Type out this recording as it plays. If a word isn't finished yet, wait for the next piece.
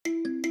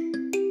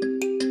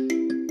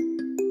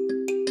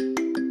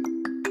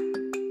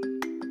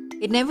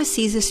It never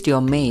ceases to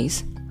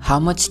amaze how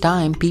much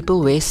time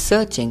people waste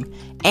searching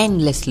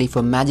endlessly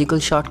for magical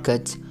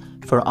shortcuts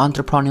for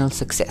entrepreneurial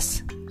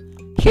success.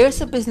 Here's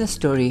a business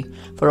story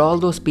for all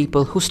those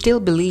people who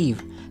still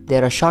believe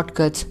there are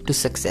shortcuts to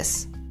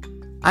success.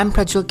 I'm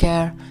Prajwal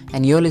Kher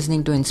and you're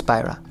listening to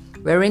Inspira,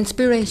 where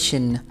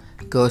inspiration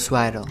goes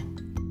viral.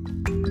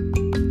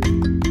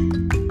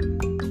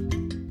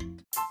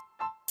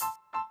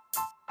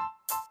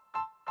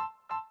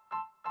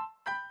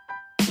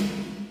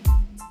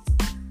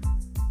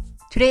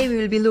 Today we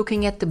will be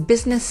looking at the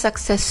business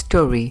success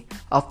story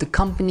of the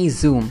company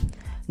Zoom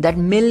that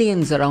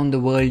millions around the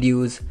world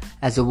use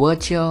as a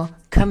virtual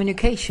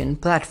communication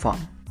platform.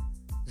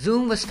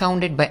 Zoom was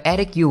founded by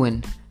Eric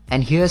Yuan,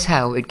 and here's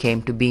how it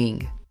came to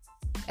being.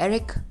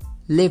 Eric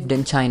lived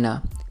in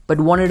China but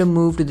wanted to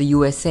move to the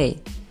USA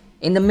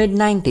in the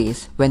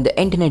mid-90s when the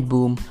internet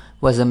boom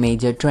was a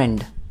major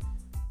trend.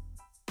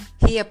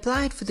 He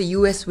applied for the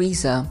US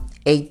visa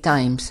 8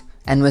 times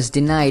and was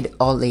denied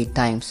all 8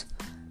 times.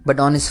 But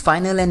on his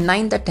final and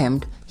 9th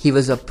attempt, he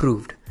was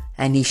approved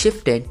and he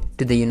shifted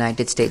to the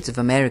United States of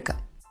America.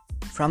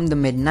 From the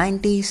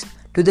mid-90s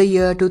to the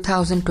year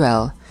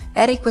 2012,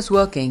 Eric was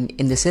working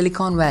in the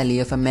Silicon Valley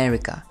of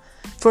America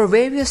for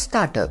various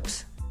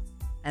startups.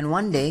 And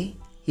one day,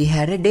 he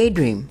had a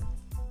daydream.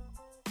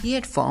 He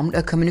had formed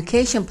a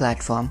communication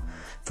platform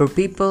for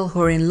people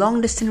who are in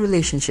long-distance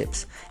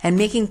relationships and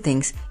making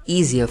things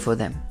easier for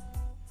them.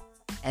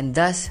 And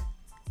thus,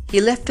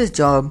 he left his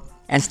job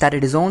and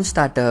started his own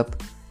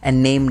startup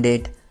and named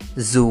it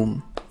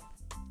Zoom.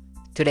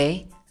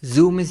 Today,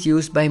 Zoom is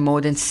used by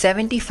more than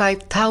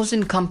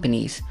 75,000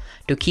 companies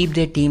to keep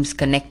their teams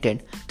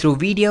connected through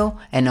video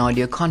and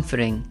audio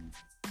conferencing.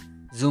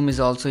 Zoom is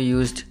also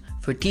used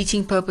for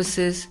teaching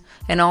purposes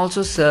and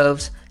also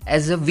serves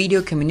as a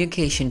video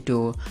communication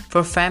tool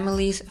for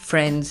families,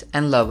 friends,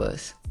 and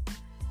lovers.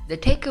 The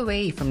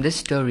takeaway from this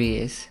story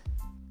is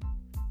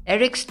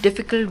Eric's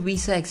difficult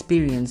visa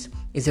experience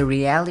is a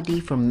reality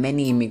for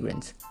many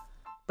immigrants.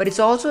 But it's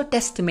also a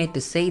testament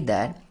to say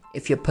that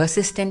if you're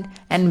persistent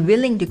and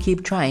willing to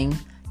keep trying,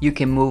 you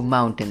can move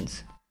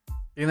mountains.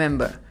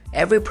 Remember,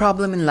 every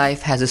problem in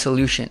life has a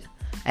solution,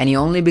 and you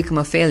only become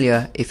a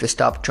failure if you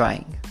stop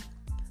trying.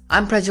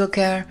 I'm Prajwal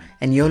Kher,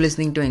 and you're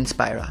listening to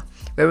Inspira,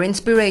 where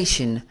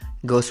inspiration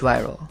goes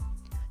viral.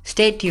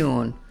 Stay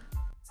tuned